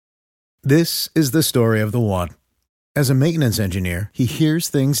This is the story of the one. As a maintenance engineer, he hears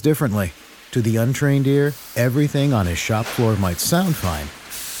things differently. To the untrained ear, everything on his shop floor might sound fine,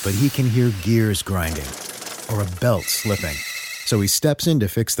 but he can hear gears grinding or a belt slipping. So he steps in to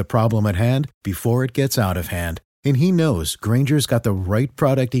fix the problem at hand before it gets out of hand. And he knows Grainger's got the right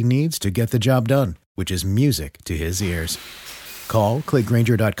product he needs to get the job done, which is music to his ears. Call, click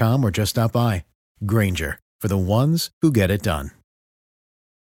Grainger.com, or just stop by. Grainger, for the ones who get it done.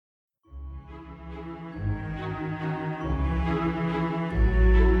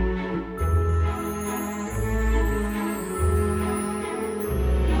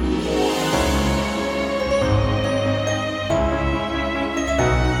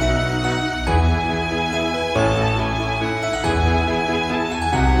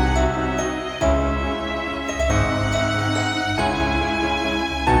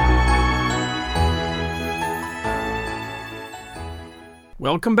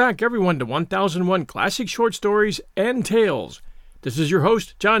 Welcome back, everyone, to 1001 Classic Short Stories and Tales. This is your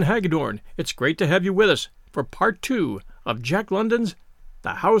host, John Hagedorn. It's great to have you with us for Part 2 of Jack London's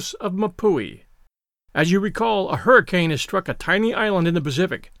The House of MAPUHI. As you recall, a hurricane has struck a tiny island in the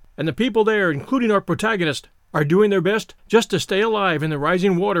Pacific, and the people there, including our protagonist, are doing their best just to stay alive in the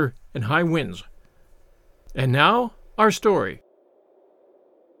rising water and high winds. And now, our story.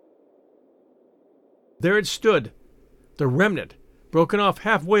 There it stood, the remnant, broken off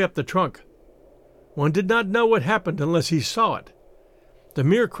halfway up the trunk. One did not know what happened unless he saw it. The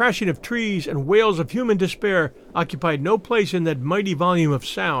mere crashing of trees and wails of human despair occupied no place in that mighty volume of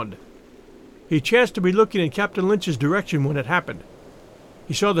sound. He chanced to be looking in Captain Lynch's direction when it happened.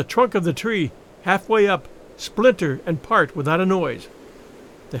 He saw the trunk of the tree, halfway up, splinter and part without a noise.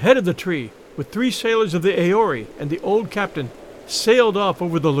 The head of the tree, with 3 sailors of the Aori and the old captain, sailed off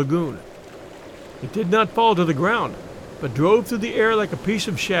over the lagoon. It did not fall to the ground, but drove through the air like a piece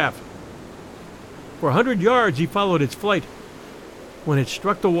of chaff. For 100 yards he followed its flight. When it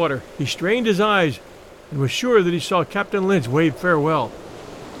struck the water, he strained his eyes and was sure that he saw Captain Lynch wave farewell.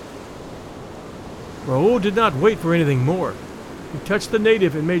 Raoul did not wait for anything more. He touched the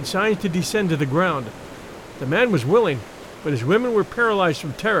native and made signs to descend to the ground. The man was willing, but his women were paralyzed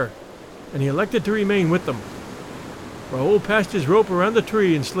from terror, and he elected to remain with them. Raoul passed his rope around the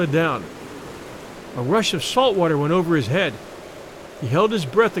tree and slid down. A rush of salt water went over his head. He held his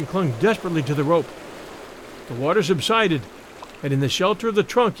breath and clung desperately to the rope. The water subsided, and in the shelter of the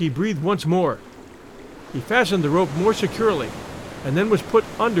trunk he breathed once more. He fastened the rope more securely, and then was put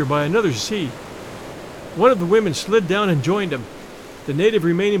under by another sea. One of the women slid down and joined him, the native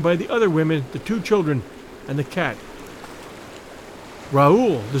remaining by the other women, the 2 children, and the cat.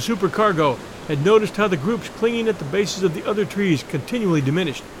 Raoul, the supercargo, had noticed how the groups clinging at the bases of the other trees continually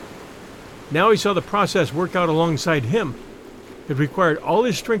diminished. Now he saw the process work out alongside him. It required all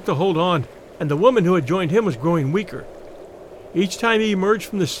his strength to hold on, and the woman who had joined him was growing weaker. Each time he emerged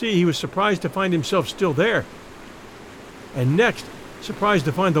from the sea, he was surprised to find himself still there. And next, surprised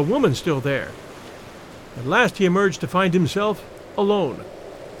to find the woman still there. At last he emerged to find himself alone.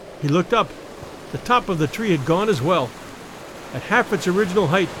 He looked up. The top of the tree had gone as well. At half its original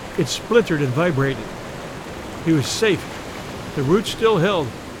height, it splintered and vibrated. He was safe. The roots still held,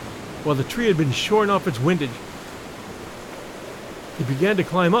 while the tree had been shorn off its windage. He began to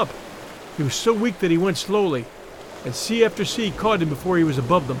climb up. He was so weak that he went slowly, and sea after sea caught him before he was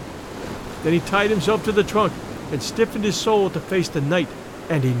above them. Then he tied himself to the trunk and stiffened his soul to face the night,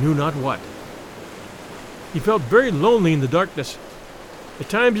 and he knew not what. He felt very lonely in the darkness. At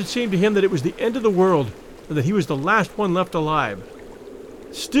times it seemed to him that it was the end of the world, and that he was the last one left alive.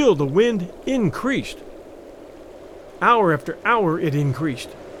 Still the wind increased. Hour after hour it increased.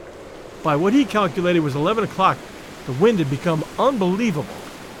 By what he calculated was 11 o'clock, the wind had become unbelievable.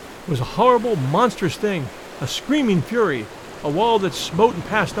 It was a horrible, monstrous thing, a screaming fury, a wall that smote and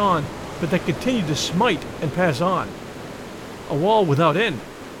passed on, but that continued to smite and pass on. A wall without end.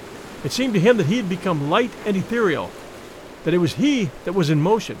 It seemed to him that he had become light and ethereal, that it was he that was in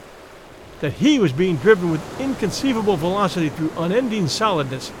motion, that he was being driven with inconceivable velocity through unending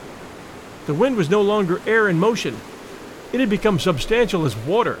solidness. The wind was no longer air in motion. It had become substantial as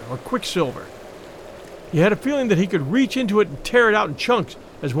water or quicksilver. He had a feeling that he could reach into it and tear it out in chunks,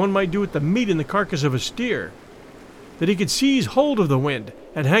 as one might do with the meat in the carcass of a steer. That he could seize hold of the wind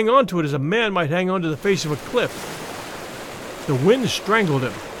and hang on to it as a man might hang on to the face of a cliff. The wind strangled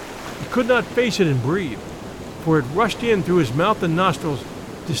him. He could not face it and breathe, for it rushed in through his mouth and nostrils,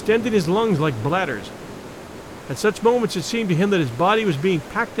 distending his lungs like bladders. At such moments it seemed to him that his body was being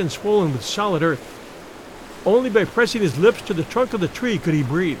packed and swollen with solid earth. Only by pressing his lips to the trunk of the tree could he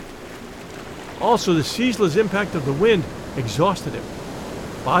breathe. Also, the ceaseless impact of the wind exhausted him.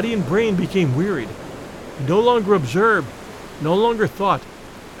 Body and brain became wearied. He no longer observed, no longer thought,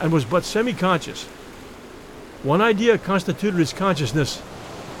 and was but semi-conscious. One idea constituted his consciousness.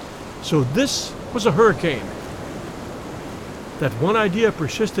 So this was a hurricane. That one idea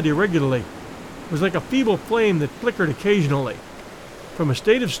persisted irregularly. It was like a feeble flame that flickered occasionally. From a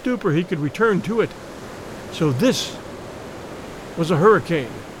state of stupor he could return to it. So this was a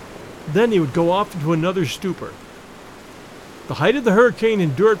hurricane. Then he would go off into another stupor. The height of the hurricane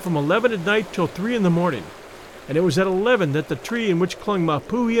endured from 11 at night till 3 in the morning, and it was at 11 that the tree in which clung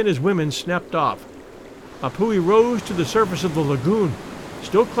Mapuhi and his women snapped off. Mapuhi rose to the surface of the lagoon,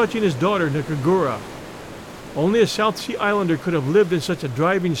 still clutching his daughter Nikagura. Only a South Sea Islander could have lived in such a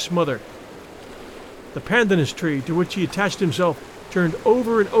driving smother. The pandanus tree to which he attached himself turned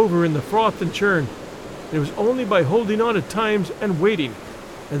over and over in the froth and churn, and it was only by holding on at times and waiting,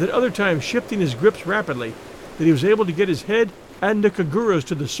 and at other times shifting his grips rapidly, that he was able to get his head and Nikagura's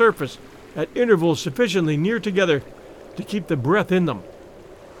to the surface at intervals sufficiently near together to keep the breath in them.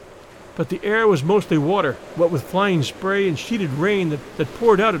 But the air was mostly water, what with flying spray and sheeted rain that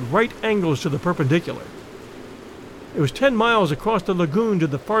poured out at right angles to the perpendicular. It was 10 miles across the lagoon to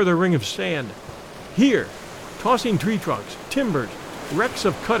the farther ring of sand. Here, tossing tree trunks, timbers, wrecks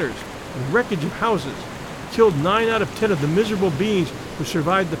of cutters, and wreckage of houses killed 9 out of 10 of the miserable beings who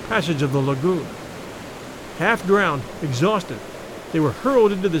survived the passage of the lagoon. Half drowned, exhausted, they were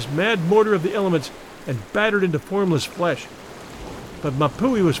hurled into this mad mortar of the elements and battered into formless flesh. But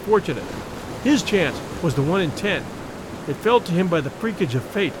Mapuhi was fortunate. His chance was the 1 in 10. It fell to him by the freakage of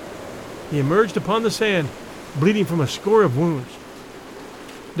fate. He emerged upon the sand, bleeding from a score of wounds.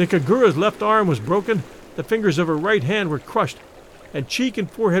 Nikagura's left arm was broken, the fingers of her right hand were crushed, and cheek and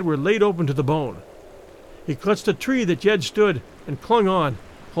forehead were laid open to the bone. He clutched a tree that yet stood and clung on,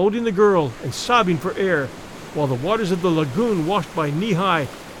 holding the girl and sobbing for air, while the waters of the lagoon washed by knee-high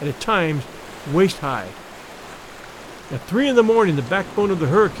and at times waist-high. At 3 in the morning the backbone of the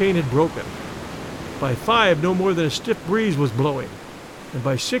hurricane had broken. By 5 no more than a stiff breeze was blowing, and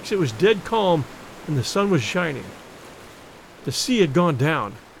by 6 it was dead calm and the sun was shining. The sea had gone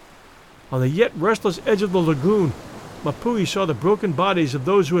down. On the yet restless edge of the lagoon, Mapuhi saw the broken bodies of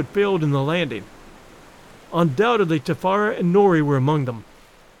those who had failed in the landing. Undoubtedly Tafara and Nori were among them.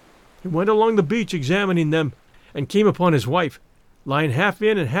 He went along the beach examining them and came upon his wife, lying half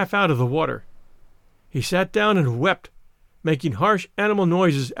in and half out of the water. He sat down and wept, making harsh animal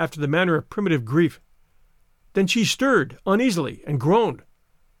noises after the manner of primitive grief. Then she stirred uneasily and groaned.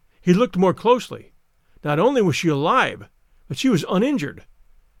 He looked more closely. Not only was she alive, but she was uninjured.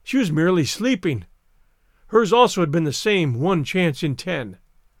 She was merely sleeping. Hers also had been the same 1 chance in 10.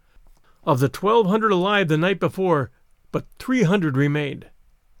 Of the 1,200 alive the night before, but 300 remained.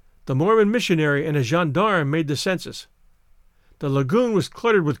 The Mormon missionary and a gendarme made the census. The lagoon was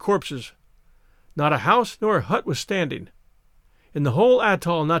cluttered with corpses. Not a house nor a hut was standing. In the whole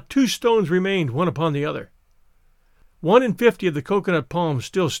atoll not 2 stones remained one upon the other. 1 in 50 of the coconut palms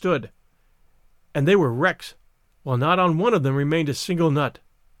still stood, and they were wrecks, while not on one of them remained a single nut.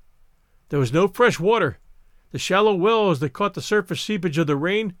 There was no fresh water. The shallow wells that caught the surface seepage of the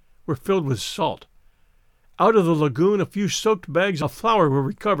rain were filled with salt. Out of the lagoon a few soaked bags of flour were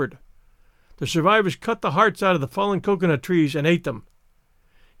recovered. The survivors cut the hearts out of the fallen coconut trees and ate them.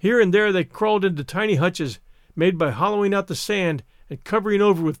 Here and there they crawled into tiny hutches made by hollowing out the sand and covering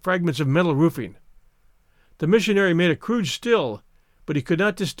over with fragments of metal roofing. The missionary made a crude still, but he could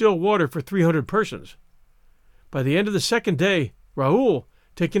not distill water for 300 persons. By the end of the second day, Raoul,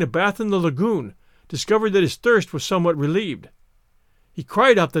 taking a bath in the lagoon, discovered that his thirst was somewhat relieved. He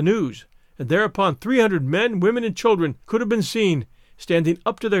cried out the news, and thereupon 300 men, women, and children could have been seen standing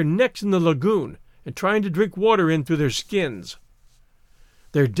up to their necks in the lagoon and trying to drink water in through their skins.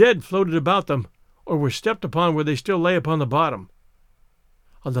 Their dead floated about them, or were stepped upon where they still lay upon the bottom.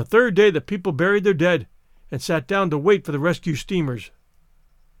 On the 3rd day the people buried their dead and sat down to wait for the rescue steamers.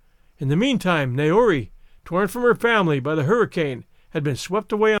 In the meantime, Naori, torn from her family by the hurricane, had been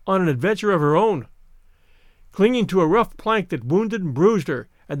swept away on an adventure of her own. Clinging to a rough plank that wounded and bruised her,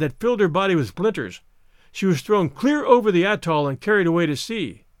 and that filled her body with splinters, she was thrown clear over the atoll and carried away to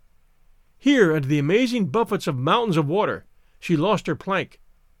sea. Here, under the amazing buffets of mountains of water, she lost her plank.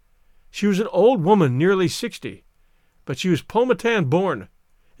 She was an old woman, nearly 60, but she was Pomatan born,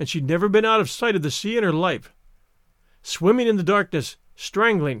 and she'd never been out of sight of the sea in her life. Swimming in the darkness,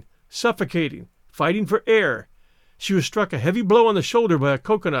 strangling, suffocating, fighting for air, she was struck a heavy blow on the shoulder by a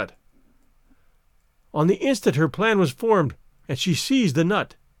coconut. On the instant her plan was formed, and she seized the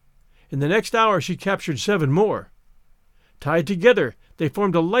nut. In the next hour she captured 7 more. Tied together, they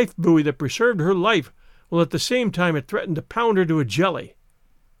formed a life buoy that preserved her life, while at the same time it threatened to pound her to a jelly.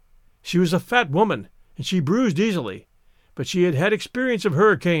 She was a fat woman, and she bruised easily, but she had had experience of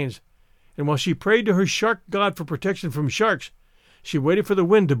hurricanes, and while she prayed to her shark god for protection from sharks, she waited for the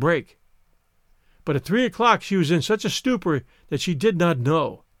wind to break. But at 3 o'clock she was in such a stupor that she did not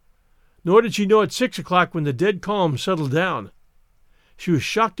know. Nor did she know at 6 o'clock when the dead calm settled down. She was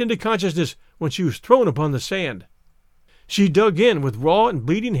shocked into consciousness when she was thrown upon the sand. She dug in with raw and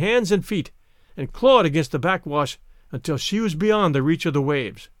bleeding hands and feet, and clawed against the backwash until she was beyond the reach of the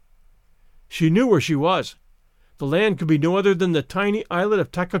waves. She knew where she was. The land could be no other than the tiny islet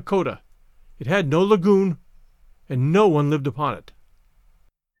of Takakota. It had no lagoon, and no one lived upon it.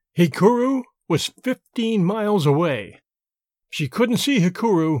 Hikuru was 15 miles away. She couldn't see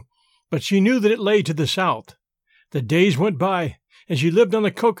Hikuru, but she knew that it lay to the south. The days went by, and she lived on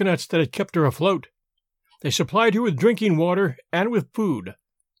the coconuts that had kept her afloat. They supplied her with drinking water and with food.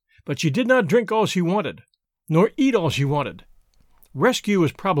 But she did not drink all she wanted, nor eat all she wanted. Rescue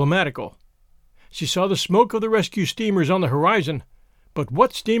was problematical. She saw the smoke of the rescue steamers on the horizon, but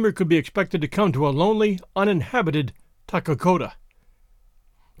what steamer could be expected to come to a lonely, uninhabited Takakota?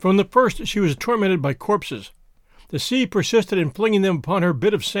 From the first she was tormented by corpses. The sea persisted in flinging them upon her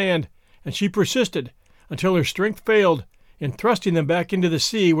bit of sand, and she persisted until her strength failed in thrusting them back into the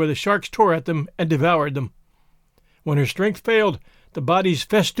sea where the sharks tore at them and devoured them. When her strength failed, the bodies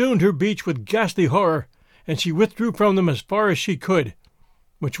festooned her beach with ghastly horror, and she withdrew from them as far as she could,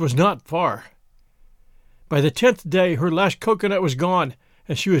 which was not far. By the 10th day her last coconut was gone,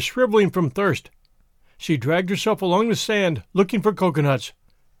 and she was shriveling from thirst. She dragged herself along the sand, looking for coconuts.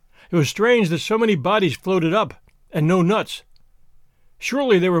 It was strange that so many bodies floated up, and no nuts.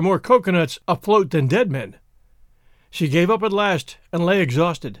 Surely there were more coconuts afloat than dead men. She gave up at last, and lay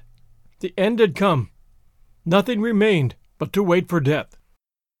exhausted. The end had come. Nothing remained but to wait for death.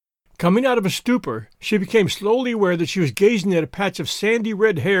 Coming out of a stupor, she became slowly aware that she was gazing at a patch of sandy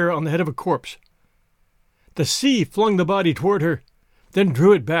red hair on the head of a corpse. The sea flung the body toward her, then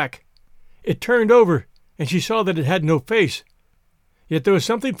drew it back. It turned over, and she saw that it had no face. Yet there was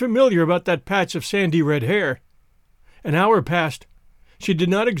something familiar about that patch of sandy red hair. An hour passed. She did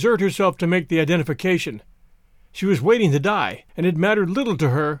not exert herself to make the identification. She was waiting to die, and it mattered little to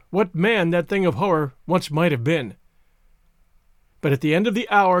her what man that thing of horror once might have been. But at the end of the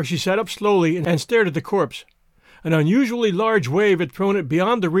hour she sat up slowly and stared at the corpse. An unusually large wave had thrown it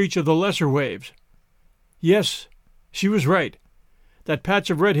beyond the reach of the lesser waves. Yes, she was right. That patch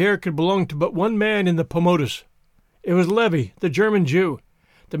of red hair could belong to but one man in the Pomotus. It was Levi, the German Jew,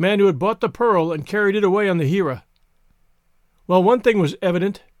 the man who had bought the pearl and carried it away on the Hira. Well, one thing was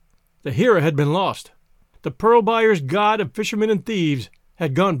evident. The Hira had been lost. The pearl buyer's god of fishermen and thieves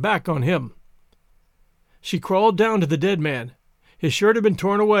had gone back on him. She crawled down to the dead man. His shirt had been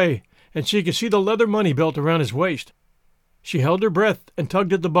torn away, and she could see the leather money belt around his waist. She held her breath and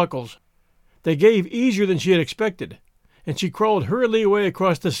tugged at the buckles. They gave easier than she had expected, and she crawled hurriedly away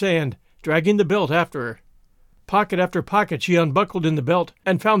across the sand, dragging the belt after her. Pocket after pocket she unbuckled in the belt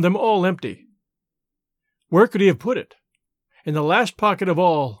and found them all empty. Where could he have put it? In the last pocket of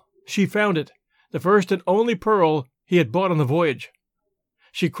all, she found it, the first and only pearl he had bought on the voyage.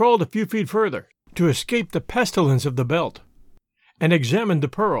 She crawled a few feet further to escape the pestilence of the belt, and examined the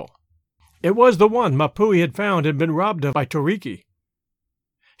pearl. It was the one MAPUHI had found and been robbed of by Toriki.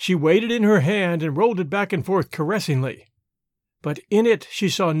 She weighed it in her hand and rolled it back and forth caressingly. But in it she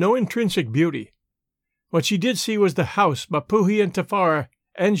saw no intrinsic beauty. What she did see was the house MAPUHI and Tafara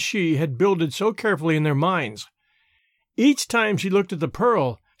and she had builded so carefully in their minds. Each time she looked at the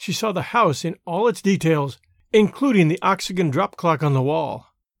pearl, she saw the house in all its details, including the oxygen drop clock on the wall.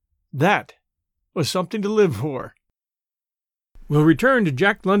 That was something to live for. We'll return to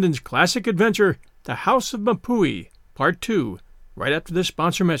Jack London's classic adventure, The House of MAPUHI, Part 2, right after this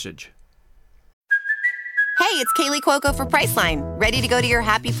sponsor message. Hey, it's Kaylee Cuoco for Priceline. Ready to go to your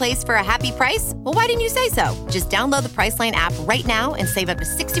happy place for a happy price? Well, why didn't you say so? Just download the Priceline app right now and save up to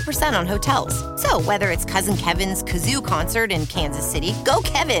 60% on hotels. So whether it's Cousin Kevin's Kazoo Concert in Kansas City, go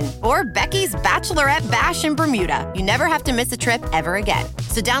Kevin, or Becky's Bachelorette Bash in Bermuda, you never have to miss a trip ever again.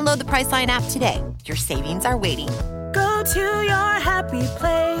 So download the Priceline app today. Your savings are waiting. Go to your happy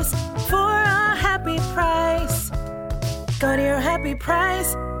place for a happy price. Go to your happy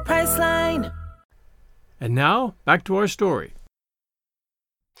price, Priceline. And now, back to our story.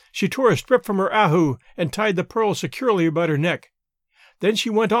 She tore a strip from her ahu and tied the pearl securely about her neck. Then she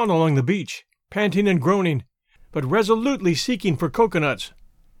went on along the beach, panting and groaning, but resolutely seeking for coconuts.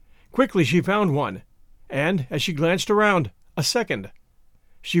 Quickly she found one, and, as she glanced around, a second.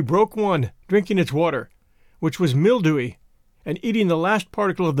 She broke one, drinking its water, which was mildewy, and eating the last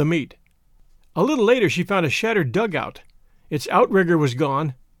particle of the meat. A little later she found a shattered dugout. Its outrigger was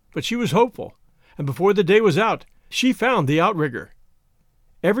gone, but she was hopeful, and before the day was out, she found the outrigger.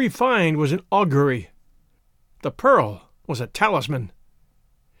 Every find was an augury. The pearl was a talisman.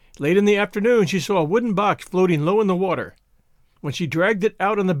 Late in the afternoon, she saw a wooden box floating low in the water. When she dragged it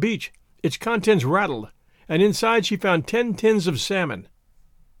out on the beach, its contents rattled, and inside she found 10 tins of salmon.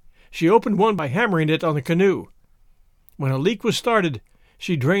 She opened one by hammering it on the canoe. When a leak was started,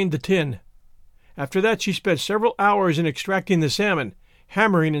 she drained the tin. After that, she spent several hours in extracting the salmon,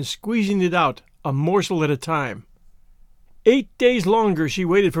 hammering and squeezing it out, a morsel at a time. 8 days longer she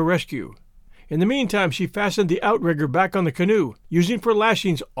waited for rescue. In the meantime, she fastened the outrigger back on the canoe, using for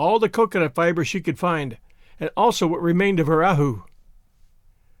lashings all the coconut fiber she could find, and also what remained of her ahu.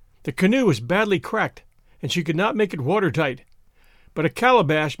 The canoe was badly cracked, and she could not make it watertight, but a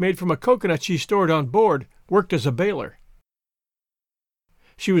calabash made from a coconut she stored on board worked as a bailer.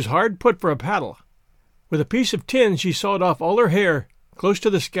 She was hard put for a paddle. With a piece of tin she sawed off all her hair, close to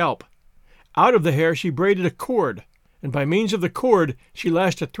the scalp. Out of the hair she braided a cord, and by means of the cord she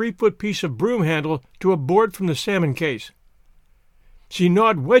lashed a 3-foot piece of broom handle to a board from the salmon case. She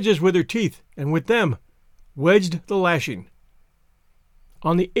gnawed wedges with her teeth, and with them wedged the lashing.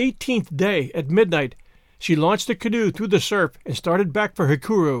 On the 18th day, at midnight, she launched the canoe through the surf and started back for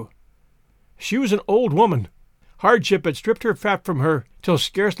Hikuru. She was an old woman. Hardship had stripped her fat from her till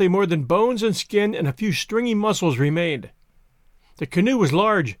scarcely more than bones and skin and a few stringy muscles remained. The canoe was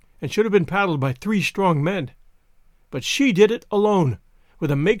large and should have been paddled by 3 strong men. But she did it alone, with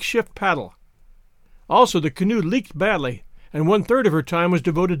a makeshift paddle. Also, the canoe leaked badly, and 1/3 of her time was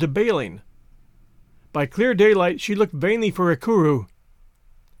devoted to bailing. By clear daylight she looked vainly for Hikuru.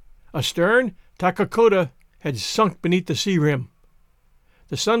 Astern, Takakota had sunk beneath the sea rim.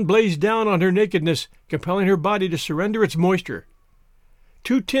 The sun blazed down on her nakedness, compelling her body to surrender its moisture.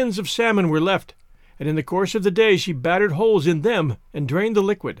 2 tins of salmon were left, and in the course of the day she battered holes in them and drained the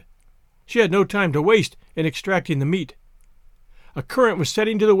liquid. She had no time to waste in extracting the meat. A current was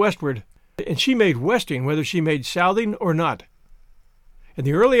setting to the westward, and she made westing whether she made southing or not. In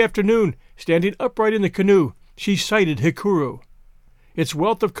the early afternoon, standing upright in the canoe, she sighted Hikuru. Its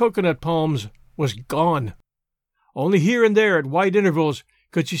wealth of coconut palms was gone. Only here and there at wide intervals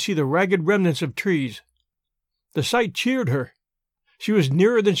could she see the ragged remnants of trees. The sight cheered her. She was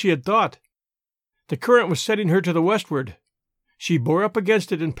nearer than she had thought. The current was setting her to the westward. She bore up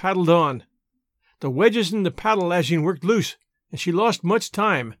against it and paddled on. The wedges in the paddle lashing worked loose, and she lost much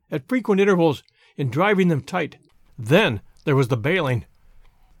time, at frequent intervals, in driving them tight. Then there was the bailing.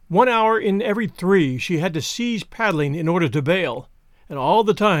 1 hour in every 3 she had to cease paddling in order to bail, and all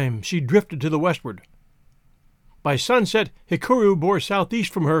the time she drifted to the westward. By sunset, Hikuru bore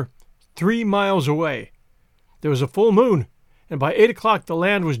southeast from her, 3 miles away. There was a full moon, and by 8 o'clock the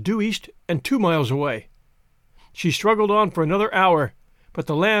land was due east and 2 miles away. She struggled on for another hour, but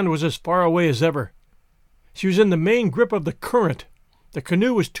the land was as far away as ever. She was in the main grip of the current. The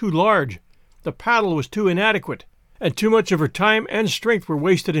canoe was too large, the paddle was too inadequate, and too much of her time and strength were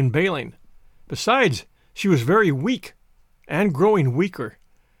wasted in bailing. Besides, she was very weak, and growing weaker.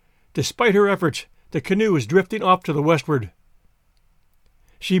 Despite her efforts, the canoe was drifting off to the westward.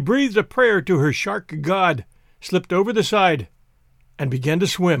 She breathed a prayer to her shark god, slipped over the side, and began to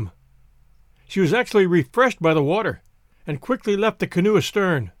swim. She was actually refreshed by the water, and quickly left the canoe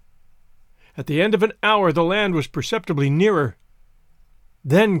astern. At the end of an hour the land was perceptibly nearer.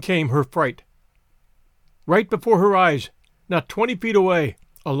 Then came her fright. Right before her eyes, not 20 feet away,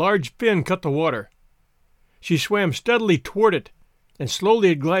 a large fin cut the water. She swam steadily toward it, and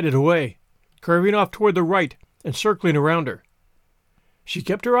slowly it glided away, curving off toward the right and circling around her. She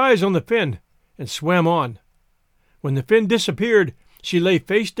kept her eyes on the fin and swam on. When the fin disappeared, she lay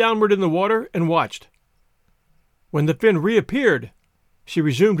face downward in the water and watched. When the fin reappeared, she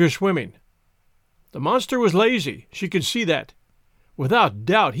resumed her swimming. The monster was lazy, she could see that. Without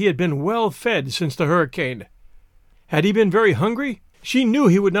doubt he had been well fed since the hurricane. Had he been very hungry, she knew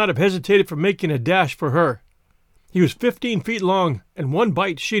he would not have hesitated from making a dash for her. He was 15 feet long, and one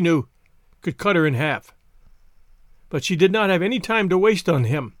bite, she knew, could cut her in half. But she did not have any time to waste on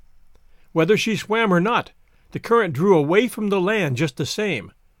him. Whether she swam or not, the current drew away from the land just the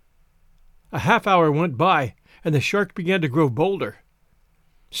same. A half-hour went by, and the shark began to grow bolder.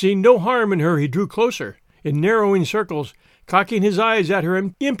 Seeing no harm in her, he drew closer, in narrowing circles, cocking his eyes at her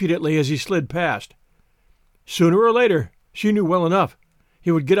impudently as he slid past. Sooner or later, she knew well enough,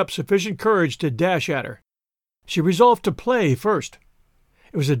 he would get up sufficient courage to dash at her. She resolved to play first.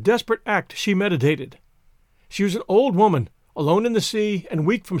 It was a desperate act she meditated. She was an old woman, alone in the sea and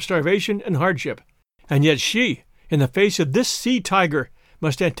weak from starvation and hardship. And yet she, in the face of this sea tiger,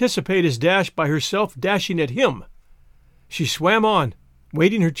 must anticipate his dash by herself dashing at him. She swam on,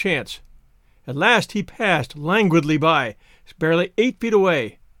 waiting her chance. At last he passed languidly by, barely 8 feet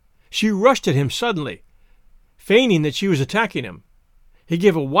away. She rushed at him suddenly, feigning that she was attacking him. He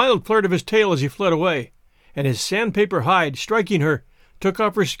gave a wild flirt of his tail as he fled away, and his sandpaper hide, striking her, took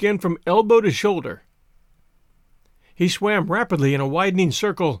off her skin from elbow to shoulder. He swam rapidly in a widening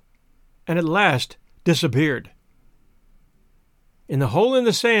circle, and at last disappeared. In the hole in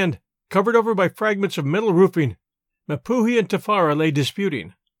the sand, covered over by fragments of metal roofing, Mapuhi and Tefara lay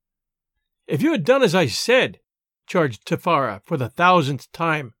disputing. "If you had done as I said," charged Tefara for the 1,000th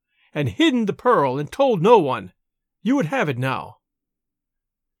time, "and hidden the pearl and told no one, you would have it now."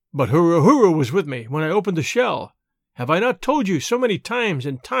 "But Huru was with me when I opened the shell. Have I not told you so many times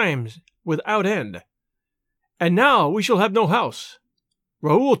and times without end? And now we shall have no house.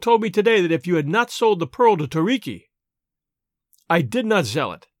 Raoul told me today that if you had not sold the pearl to Toriki—" "I did not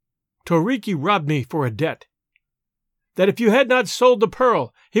sell it. Toriki robbed me for a debt." "That if you had not sold the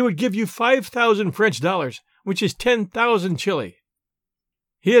pearl, he would give you 5,000 French dollars, which is 10,000 Chile."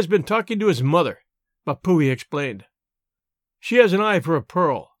 "He has been talking to his mother," Mapuhi explained. "She has an eye for a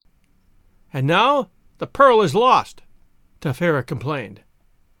pearl." "And now the pearl is lost," Tefara complained.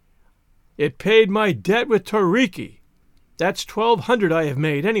 "It paid my debt with Toriki. That's 1,200 I have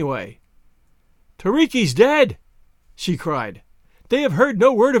made, anyway." "Toriki's dead!" she cried. "They have heard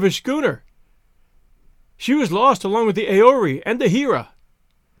no word of his schooner. She was lost along with the Aori and the Hira.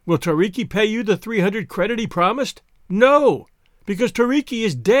 Will Toriki pay you the 300 credit he promised? No, because Toriki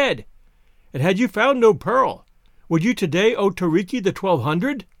is dead. And had you found no pearl, would you today owe Toriki the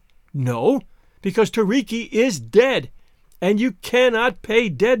 1,200? No, because Toriki is dead, and you cannot pay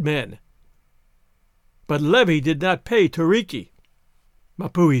dead men." "But Levi did not pay Toriki,"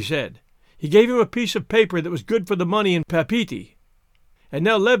 Mapuhi said. "He gave him a piece of paper that was good for the money in Papeete. And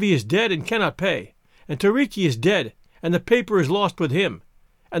now Levi is dead and cannot pay, and Toriki is dead, and the paper is lost with him,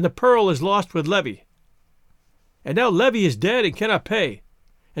 and the pearl is lost with Levi. And now Levi is dead and cannot pay,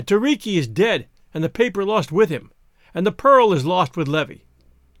 and Toriki is dead, and the paper lost with him, and the pearl is lost with Levi.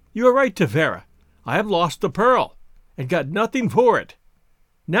 You are right, Tefara. I have lost the pearl, and got nothing for it.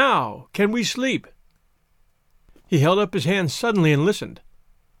 Now can we sleep?" He held up his hand suddenly and listened.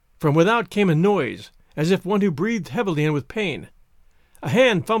 From without came a noise, as if one who breathed heavily and with pain. A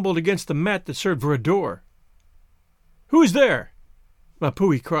hand fumbled against the mat that served for a door. "Who is there?"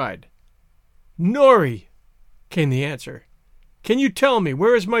 Mapuhi cried. "Nori," came the answer. "Can you tell me,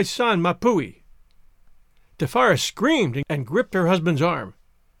 where is my son, Mapuhi?" Tefara screamed and gripped her husband's arm.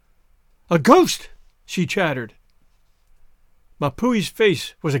 "A ghost!" she chattered. Mapuhi's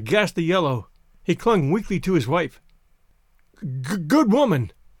face was a ghastly yellow. He clung weakly to his wife. Good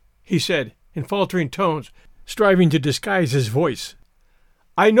woman," he said in faltering tones, striving to disguise his voice.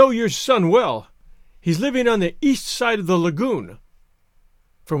 "I know your son well. He's living on the east side of the lagoon."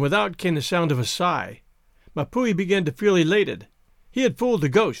 From without came the sound of a sigh. Mapuhi began to feel elated. He had fooled the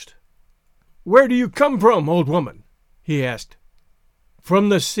ghost. "Where do you come from, old woman?" he asked. "From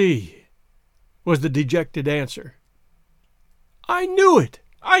the sea," was the dejected answer. "I knew it!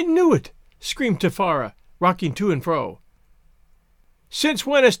 I knew it!" screamed Tefara, rocking to and fro. "Since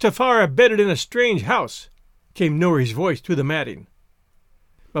when has Tefara bedded in a strange house?" came Nori's voice through the matting.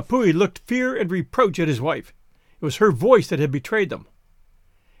 Mapuhi looked fear and reproach at his wife. It was her voice that had betrayed them.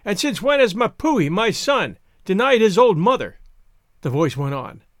 "And since when has Mapuhi, my son, denied his old mother?" the voice went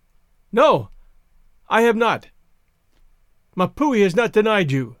on. "No, I have not." "Mapuhi has not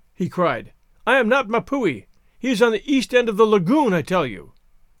denied you," he cried. "I am not Mapuhi. He is on the east end of the lagoon, I tell you."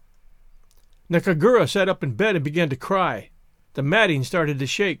 Nakagura sat up in bed and began to cry. The matting started to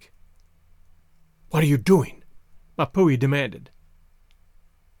shake. "What are you doing?" Mapuhi demanded.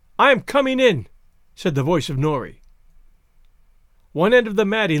 "I am coming in," said the voice of Nori. One end of the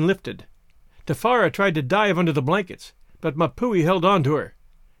matting lifted. Tefara tried to dive under the blankets, but Mapuhi held on to her.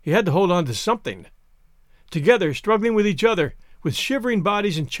 He had to hold on to something. Together, struggling with each other, with shivering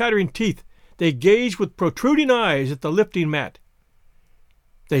bodies and chattering teeth, they gazed with protruding eyes at the lifting mat.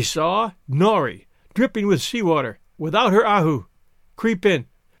 They saw Nori, dripping with seawater, without her ahu, creep in.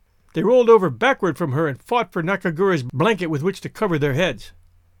 They rolled over backward from her and fought for Nakagura's blanket with which to cover their heads.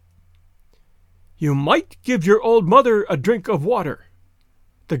 "You might give your old mother a drink of water,"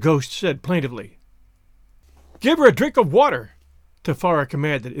 the ghost said plaintively. "Give her a drink of water," Tefara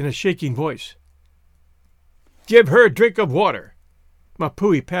commanded in a shaking voice. "Give her a drink of water."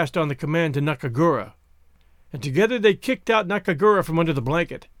 Mapuhi passed on the command to Nakagura, and together they kicked out Nakagura from under the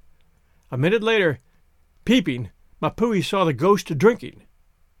blanket. A minute later, peeping, Mapuhi saw the ghost drinking.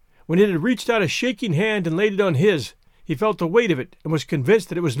 When it had reached out a shaking hand and laid it on his, he felt the weight of it and was convinced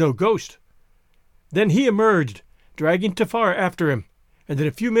that it was no ghost. Then he emerged, dragging Tefara after him, and in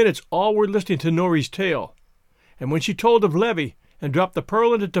a few minutes all were listening to Nori's tale. And when she told of Levi and dropped the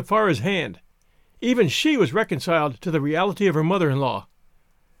pearl into Tafara's hand, even she was reconciled to the reality of her mother-in-law.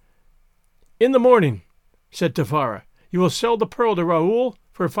 "In the morning," said Tafara, "you will sell the pearl to Raoul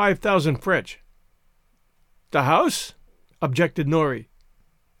for 5,000 French. "The house?" objected Nori.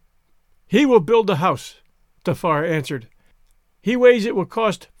 "He will build the house," Tafara answered. "He weighs it will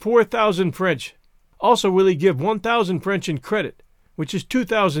cost 4,000 French. Also will he give 1,000 French in credit, which is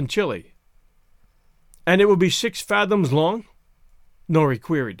 2,000 Chili." "And it will be 6 fathoms long?" Nori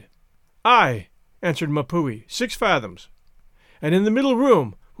queried. "Aye," answered Mapuhi, 6 fathoms. "And in the middle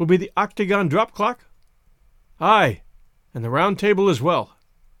room will be the octagon drop clock?" "Aye, and the round table as well."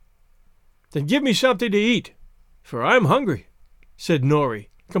 "Then give me something to eat, for I am hungry," said Nori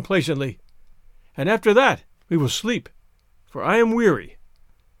complacently. "And after that we will sleep, for I am weary.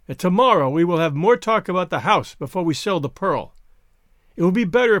 And tomorrow we will have more talk about the house before we sell the pearl. It will be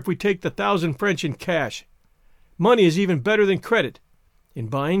better if we take the 1,000 French in cash. Money is even better than credit in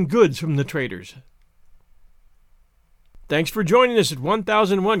buying goods from the traders." Thanks for joining us at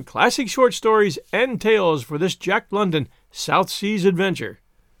 1001 Classic Short Stories and Tales for this Jack London South Seas adventure.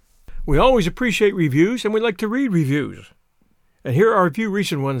 We always appreciate reviews, and we like to read reviews. And here are a few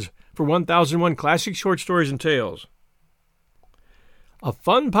recent ones for 1001 Classic Short Stories and Tales. A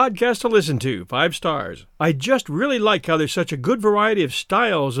fun podcast to listen to, 5 stars. I just really like how there's such a good variety of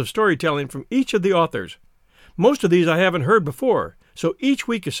styles of storytelling from each of the authors. Most of these I haven't heard before, so each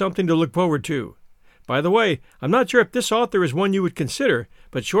week is something to look forward to. By the way, I'm not sure if this author is one you would consider,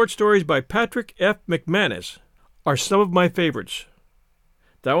 but short stories by Patrick F. McManus are some of my favorites.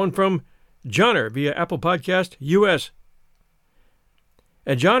 That one from Johnner via Apple Podcast US.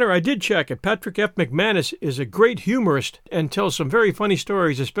 And Johnner, I did check, and Patrick F. McManus is a great humorist and tells some very funny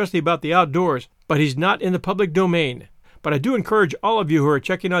stories, especially about the outdoors, but he's not in the public domain. But I do encourage all of you who are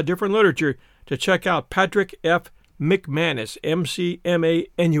checking out different literature to check out Patrick F. McManus,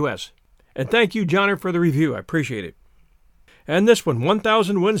 McManus. And thank you, Johnner, for the review. I appreciate it. And this one,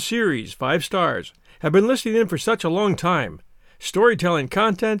 1001 Series, 5 stars. Have been listening in for such a long time. Storytelling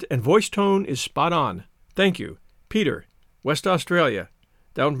content and voice tone is spot on. Thank you. Peter, West Australia.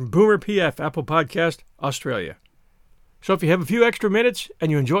 Down from Boomer PF, Apple Podcast, Australia. So if you have a few extra minutes and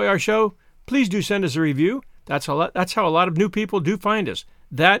you enjoy our show, please do send us a review. That's how a lot of new people do find us.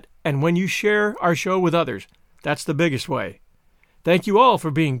 That, and when you share our show with others. That's the biggest way. Thank you all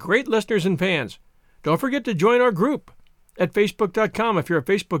for being great listeners and fans. Don't forget to join our group at Facebook.com if you're a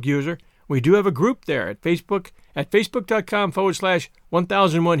Facebook user. We do have a group there at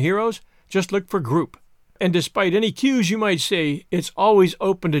Facebook.com/1001 Heroes. Just look for group. And despite any cues you might see, it's always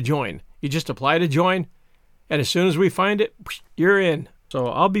open to join. You just apply to join, and as soon as we find it, you're in. So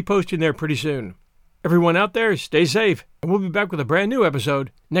I'll be posting there pretty soon. Everyone out there, stay safe, and we'll be back with a brand new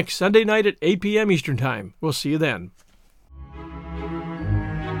episode next Sunday night at 8 p.m. Eastern Time. We'll see you then.